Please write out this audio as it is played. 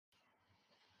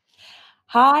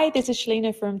Hi, this is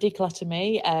Shalina from Declutter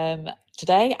Me.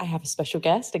 Today I have a special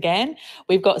guest again.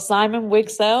 We've got Simon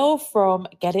Wigzell from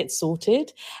Get It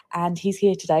Sorted, and he's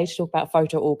here today to talk about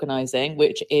photo organizing,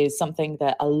 which is something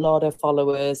that a lot of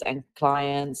followers and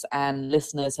clients and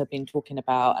listeners have been talking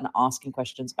about and asking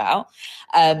questions about.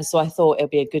 So I thought it'd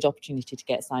be a good opportunity to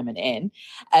get Simon in.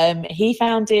 He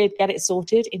founded Get It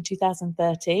Sorted in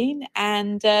 2013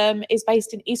 and is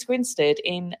based in East Grinstead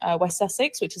in West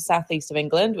Sussex, which is southeast of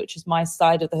England, which is my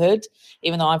side of the hood,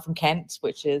 even though I'm from Kent,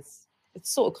 which is it's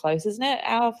sort of close, isn't it?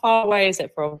 How far away is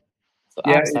it from?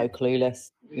 Yeah, I'm so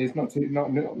clueless. it's not too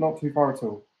far at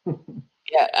all.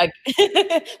 Yeah.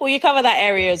 Well, you cover that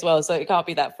area as well, so it can't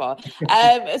be that far.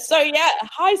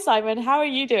 Hi Simon, how are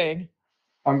you doing?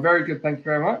 I'm very good, thank you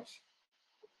very much.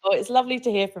 Oh, it's lovely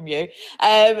to hear from you.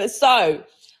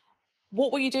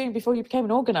 What were you doing before you became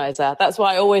an organizer? That's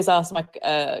why I always ask my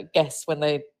guests when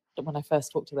I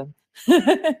first talk to them.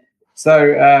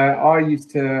 So I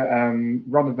used to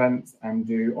run events and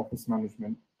do office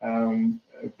management, a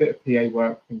bit of PA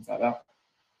work, things like that.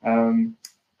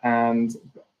 And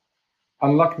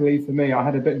unluckily for me, I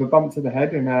had a bit of a bump to the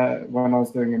head when I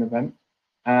was doing an event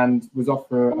and was off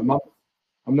for a month.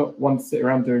 I'm not one to sit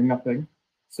around doing nothing.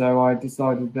 So I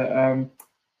decided that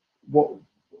what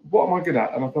am I good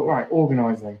at? And I thought, right,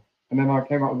 organising. And then I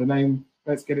came up with the name,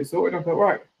 Let's Get It Sorted. I thought,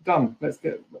 right, done. Just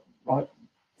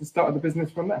started the business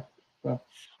from there. So.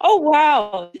 Oh,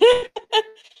 wow.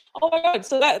 Oh, my God.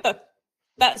 So that's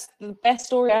the best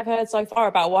story I've heard so far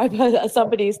about why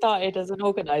somebody started as an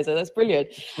organizer. That's brilliant.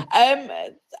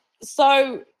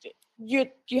 So you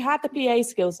had the PA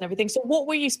skills and everything. So what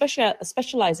were you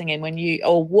specializing in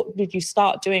what did you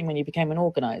start doing when you became an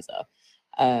organizer?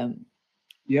 Did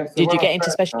you get into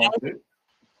speciality?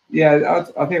 Yeah,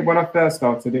 I think when I first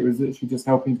started, it was literally just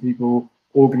helping people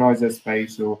organize their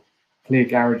space or clear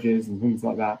garages and things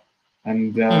like that.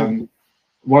 And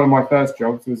one of my first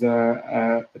jobs was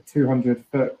a 200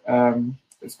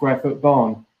 square foot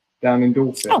barn down in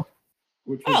Dorset,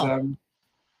 which was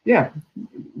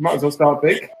might as well start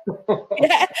big.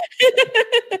 Yeah.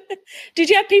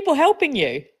 Did you have people helping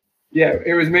you? Yeah,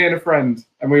 it was me and a friend,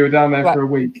 and we were down there for a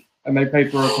week, and they paid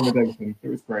for our accommodation. It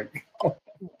was great.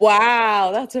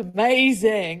 Wow, that's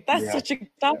amazing. That's such a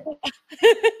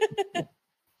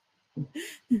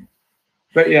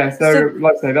But yeah, so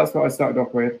like I say, that's what I started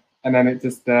off with, and then it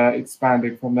just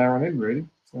expanded from there on in, really.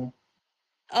 So.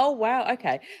 Oh, wow.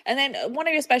 Okay. And then one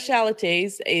of your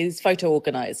specialities is photo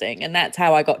organizing. And that's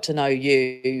how I got to know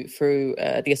you through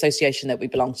the association that we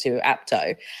belong to,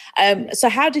 APTO. So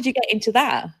how did you get into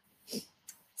that?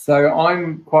 So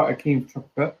I'm quite a keen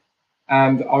photographer.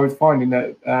 And I was finding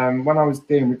that when I was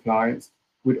dealing with clients,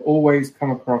 we'd always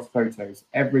come across photos.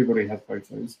 Everybody has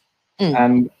photos.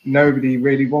 And nobody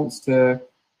really wants to,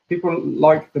 people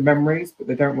like the memories, but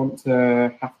they don't want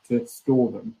to have to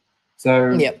store them.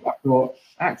 So I thought,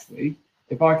 actually,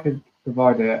 if I could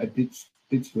provide a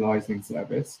digitalizing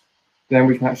service, then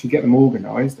we can actually get them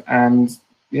organized and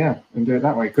do it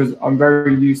that way. Because I'm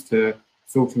very used to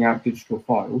sorting out digital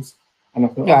files. And I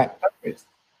thought, perfect.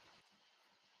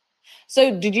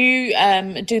 So did you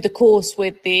do the course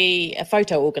with the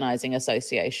Photo Organizing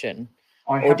Association?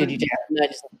 Or did you just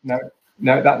No,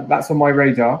 that's on my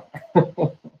radar.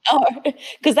 Oh,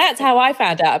 because that's how I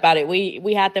found out about it.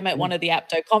 We had them at one of the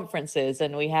APTO conferences,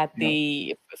 and we had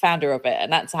the founder of it,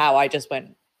 and that's how I just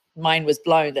went. Mine was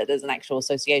blown that there's an actual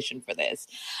association for this.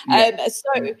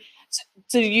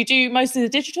 So you do most of the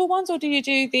digital ones, or do you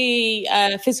do the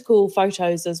physical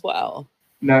photos as well?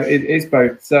 No, it is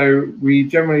both. So we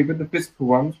generally, with the physical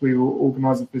ones, we will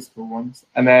organise the physical ones,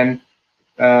 and then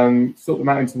sort them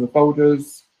out into the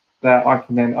folders that I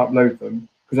can then upload them.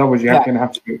 Because otherwise you're going to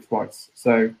have to do it twice.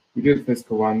 So we do the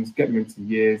physical ones, get them into the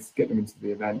years, get them into the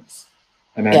events,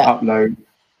 and then upload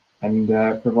and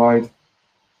provide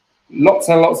lots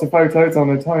and lots of photos on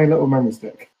a tiny little memory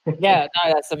stick. Yeah,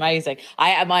 no, that's amazing.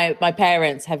 My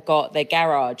parents have got their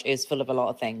garage is full of a lot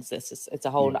of things. It's a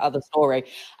whole other story.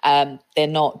 I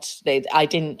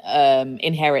didn't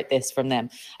inherit this from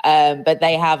them, but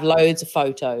they have loads of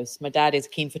photos. My dad is a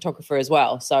keen photographer as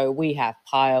well, so we have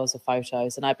piles of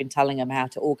photos. And I've been telling them how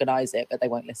to organize it, but they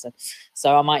won't listen.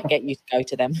 So I might get you to go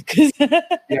to them because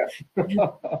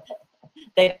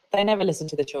they never listen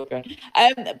to the children.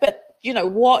 But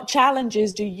what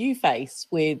challenges do you face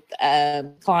with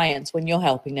clients when you're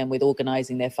helping them with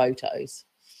organizing their photos?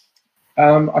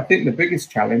 I think the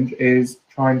biggest challenge is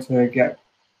trying to get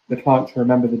the client to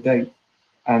remember the date.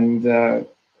 And I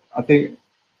think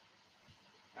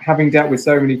having dealt with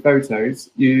so many photos,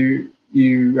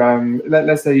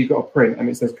 let's say you've got a print and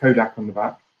it says Kodak on the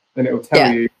back, then it will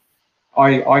tell you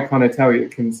I kind of tell you,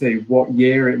 it can see what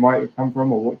year it might have come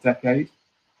from or what decade.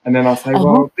 And then I'll say,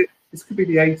 well, this could be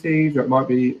the 80s, or it might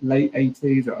be late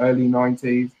 80s or early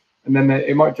 90s. And then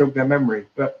it might jog their memory.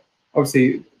 But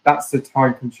obviously, that's the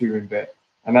time-consuming bit.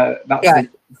 And that's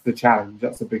the challenge.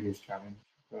 That's the biggest challenge.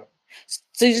 But,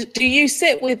 so do you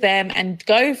sit with them and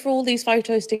go through all these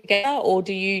photos together, or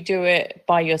do you do it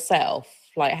by yourself?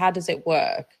 Like, how does it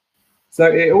work? So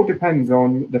it all depends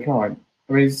on the client.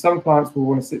 I mean, some clients will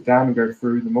want to sit down and go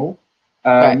through them all,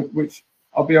 which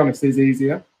I'll be honest is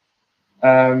easier.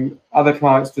 Other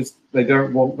clients they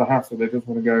don't want the hassle. They just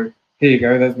want to go, here you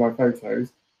go, there's my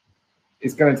photos.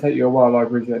 It's going to take you a while. I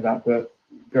appreciate that, but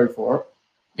go for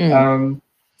it.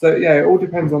 So yeah, it all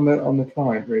depends on the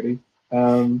client really.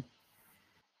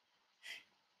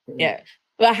 Yeah,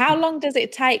 but how long does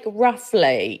it take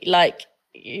roughly? Like,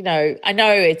 I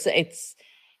know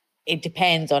it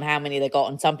depends on how many they got,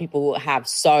 and some people have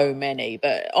so many,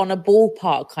 but on a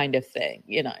ballpark kind of thing,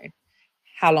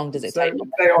 how long does it take?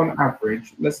 Let's say on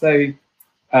average, let's say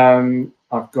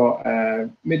I've got a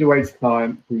middle-aged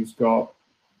client who's got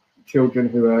children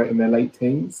who are in their late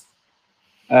teens,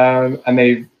 and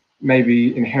they've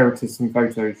maybe inherited some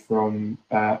photos from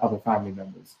other family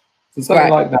members. So something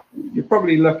like that, you're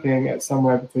probably looking at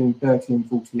somewhere between 30 and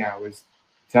 40 hours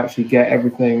to actually get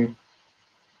everything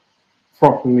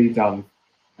properly done.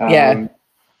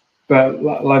 But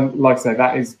like I say,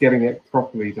 that is getting it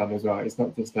properly done as well. It's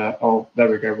not just there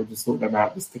we go, we'll just sort them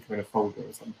out, just stick them in a folder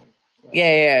or something.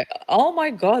 Yeah. Oh my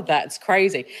God, that's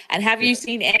crazy. And have you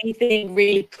seen anything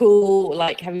really cool?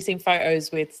 Like, have you seen photos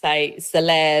with, say,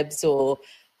 celebs or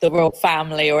the royal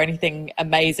family or anything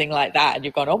amazing like that? And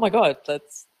you've gone, oh my God,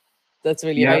 that's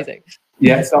really amazing.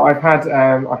 Yeah, so I had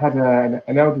an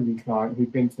elderly client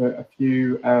who'd been to a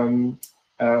few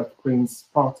Queen's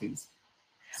parties.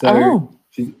 So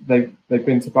they've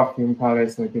been to Buckingham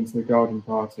Palace and they've been to the garden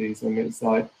parties, and it's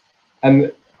like,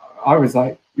 and I was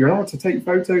like, you're allowed to take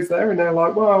photos there, and they're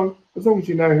like, well, as long as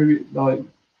you know who, like,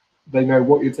 they know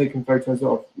what you're taking photos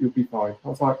of, you'll be fine. I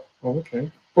was like, oh, okay.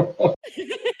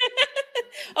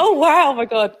 Oh wow! Oh my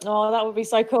God! Oh, that would be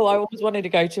so cool. I always wanted to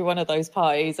go to one of those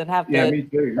parties and have me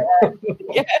too.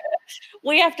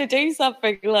 We have to do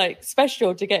something like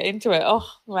special to get into it. Oh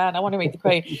man, I want to meet the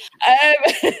Queen.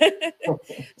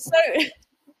 So,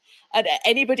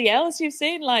 anybody else you've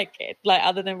seen like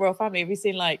other than royal family? Have you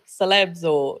seen like celebs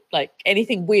or like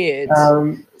anything weird?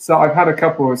 So I've had a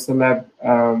couple of celeb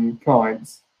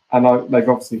clients, and they've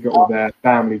obviously got all their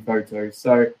family photos.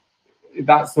 So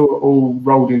that's all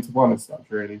rolled into one as such,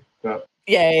 really. But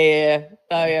yeah.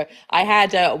 Oh yeah, I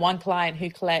had one client who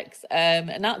collects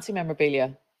Nazi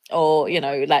memorabilia, or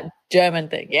like German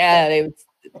thing. Yeah,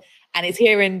 and it's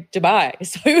here in Dubai,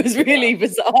 so it was really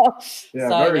bizarre.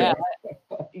 So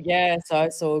I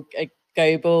saw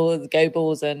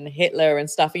Goebbels and Hitler and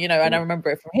stuff, and I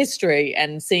remember it from history,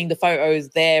 and seeing the photos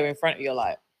there in front of you,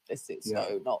 like, this is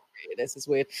so not weird, this is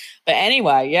weird. But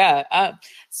anyway,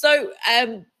 so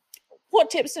what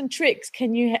tips and tricks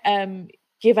can you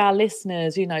give our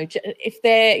listeners, if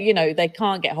they're, they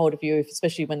can't get hold of you,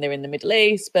 especially when they're in the Middle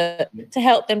East, but to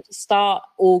help them to start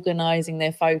organizing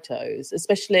their photos,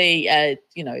 especially,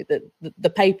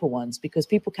 the paper ones, because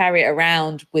people carry it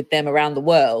around with them around the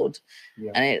world,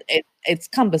 and it's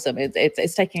cumbersome.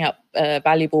 It's taking up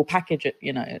valuable package,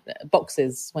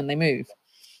 boxes when they move.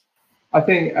 I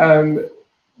think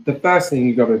the first thing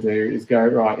you got to do is go,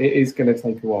 right, it is going to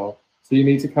take a while. So you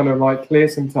need to kind of like clear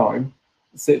some time,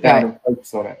 sit down and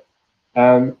focus on it.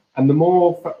 And the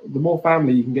more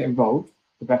family you can get involved,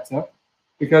 the better.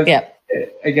 Because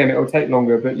again, it will take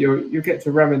longer, but you'll get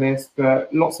to reminisce.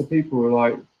 But lots of people will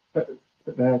like put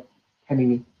their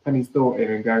penny's thought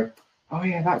in and go, oh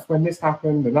yeah, that's when this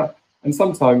happened, and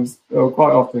sometimes, or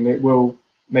quite often, it will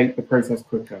make the process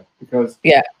quicker because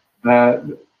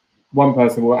one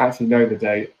person will actually know the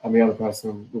date and the other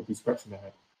person will be scratching their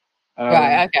head.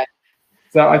 Okay.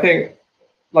 So I think,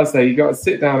 like I say, you got to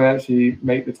sit down and actually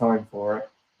make the time for it,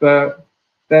 but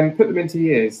then put them into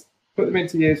years. Put them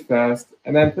into years first,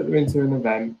 and then put them into an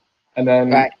event, and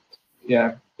then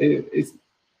it's.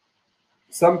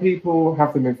 Some people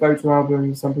have them in photo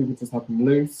albums. Some people just have them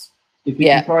loose. If you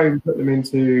can try and put them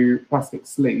into plastic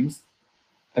sleeves,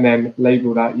 and then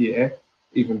label that year,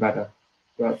 even better.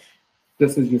 But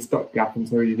this is your stopgap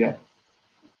until you get.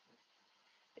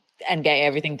 And get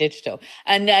everything digital.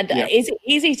 And is it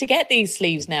easy to get these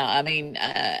sleeves now? I mean,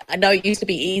 I know it used to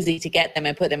be easy to get them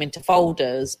and put them into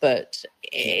folders, but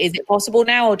is it possible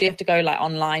now, or do you have to go like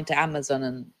online to Amazon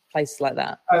and places like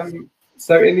that?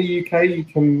 So in the UK, you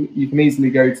can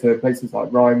easily go to places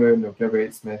like Ryman or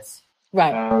W.H. Smith's.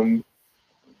 Right.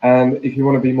 And if you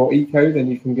want to be more eco, then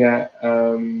you can get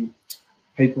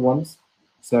paper ones.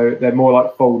 So they're more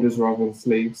like folders rather than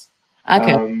sleeves.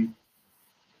 Okay.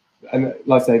 And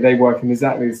like I say, they work in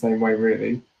exactly the same way,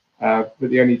 really. But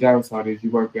the only downside is you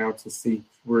won't be able to see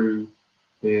through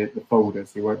the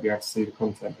folders. You won't be able to see the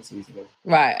content as easily.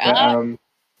 Right.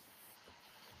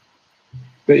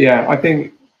 But yeah, I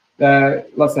think, like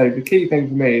I say, the key thing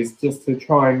for me is just to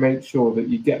try and make sure that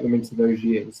you get them into those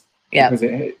years. Yeah. Because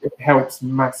it helps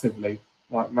massively,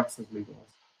 like massively.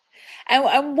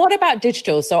 And what about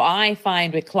digital? So I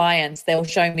find with clients, they'll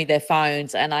show me their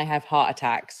phones and I have heart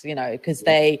attacks, because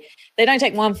they don't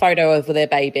take one photo of their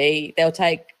baby. They'll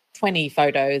take 20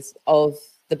 photos of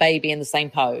the baby in the same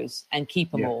pose and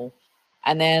keep them all.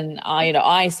 And then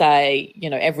I say,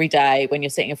 every day when you're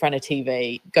sitting in front of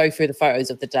TV, go through the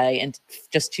photos of the day and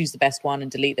just choose the best one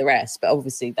and delete the rest. But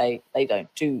obviously they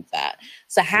don't do that.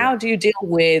 So how do you deal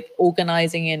with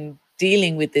organizing and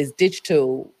dealing with this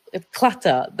digital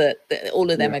clutter that all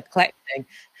of them are collecting?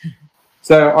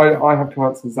 So I have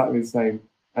clients exactly the same.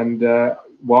 And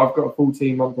I've got a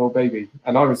 14-month-old baby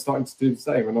and I was starting to do the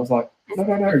same. And I was like,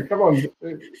 no, come on.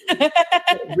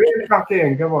 Really back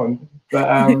in, come on.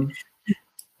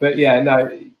 But yeah,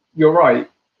 no, you're right.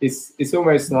 It's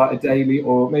almost like a daily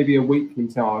or maybe a weekly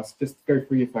task. Just to go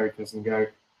through your photos and go,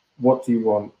 what do you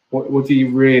want? What do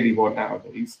you really want out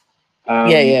of these?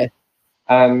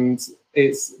 And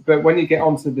but when you get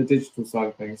onto the digital side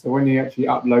of things, so when you actually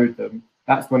upload them,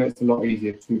 that's when it's a lot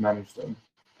easier to manage them.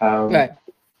 Right.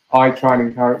 I try and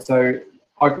encourage. So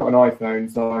I've got an iPhone,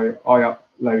 so I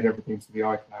upload everything to the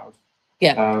iCloud.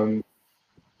 Yeah.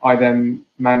 I then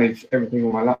manage everything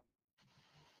on my laptop,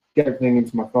 get everything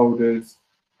into my folders,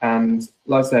 and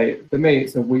like I say, for me,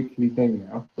 it's a weekly thing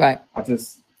now. Right.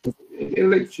 It'll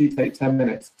literally take 10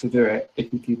 minutes to do it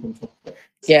if you keep on top of it.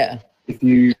 Yeah. If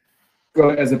you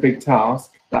got it as a big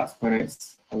task, that's when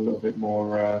it's a little bit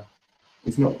more.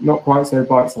 It's not quite so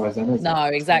bite-sized, then, is it? No,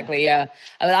 exactly. Yeah.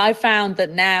 I mean, I found that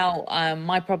now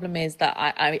my problem is that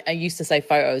I used to save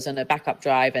photos on a backup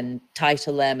drive and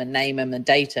title them and name them and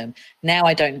date them. Now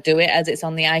I don't do it as it's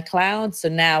on the iCloud. So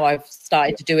now I've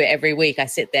started to do it every week. I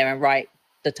sit there and write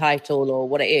the title or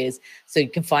what it is so you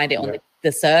can find it on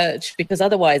the search, because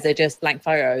otherwise they're just blank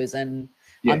photos and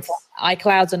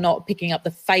iClouds are not picking up the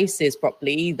faces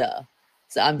properly either.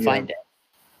 So I'm finding.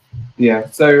 Yeah.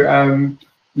 So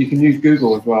you can use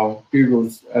Google as well.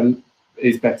 Google's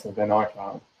is better than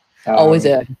iCloud. Is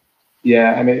it?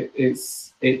 Yeah, and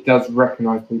it does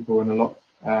recognize people and a lot.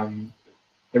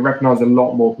 It recognizes a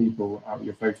lot more people out of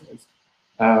your photos.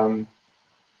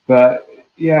 But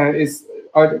yeah,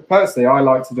 personally I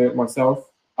like to do it myself.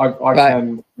 I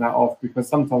turn that off because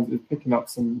sometimes it's picking up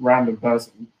some random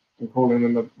person and calling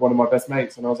them one of my best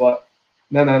mates, and I was like,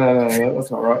 no, that's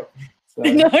not right. So.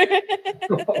 No,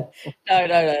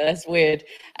 that's weird.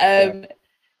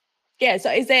 Yeah,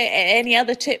 so is there any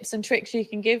other tips and tricks you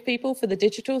can give people for the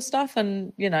digital stuff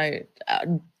and,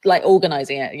 like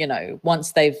organizing it,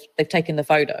 once they've taken the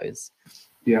photos?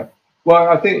 Yeah. Well,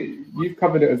 I think you've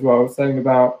covered it as well, saying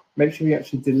about make sure you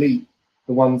actually delete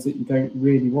the ones that you don't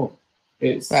really want.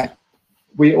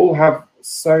 We all have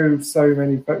so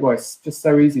many photos. Well, it's just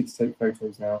so easy to take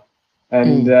photos now.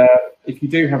 And if you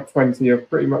do have 20 of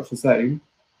pretty much the same,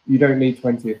 you don't need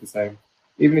 20 of the same.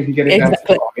 Even if you get it down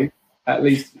to 5, at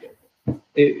least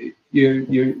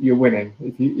you're winning.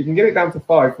 If you can get it down to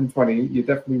 5 from 20, you're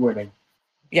definitely winning.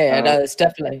 No, it's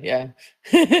definitely,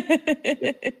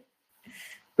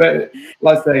 But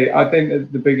like I say, I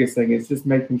think the biggest thing is just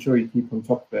making sure you keep on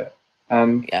top of it.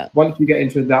 And once you get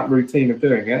into that routine of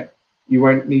doing it, you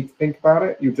won't need to think about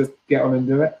it. You'll just get on and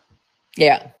do it.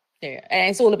 Yeah. And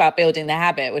it's all about building the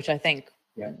habit, which I think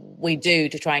we do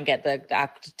to try and get to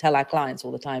tell our clients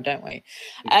all the time, don't we?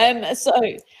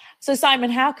 Exactly. So Simon,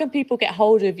 how can people get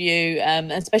hold of you,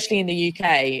 especially in the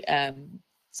UK?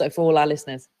 So for all our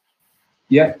listeners.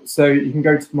 Yeah, so you can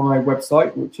go to my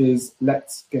website, which is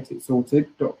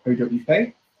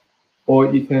letsgetitsorted.co.uk,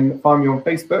 or you can find me on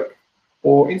Facebook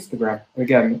or Instagram.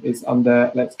 Again, it's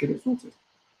under Let's Get It Sorted.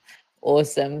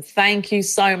 Awesome. Thank you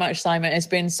so much, Simon. It's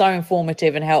been so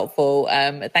informative and helpful.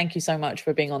 Thank you so much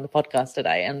for being on the podcast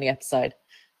today and the episode.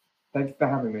 Thank you for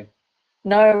having me.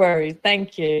 No worries.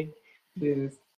 Thank you. Cheers.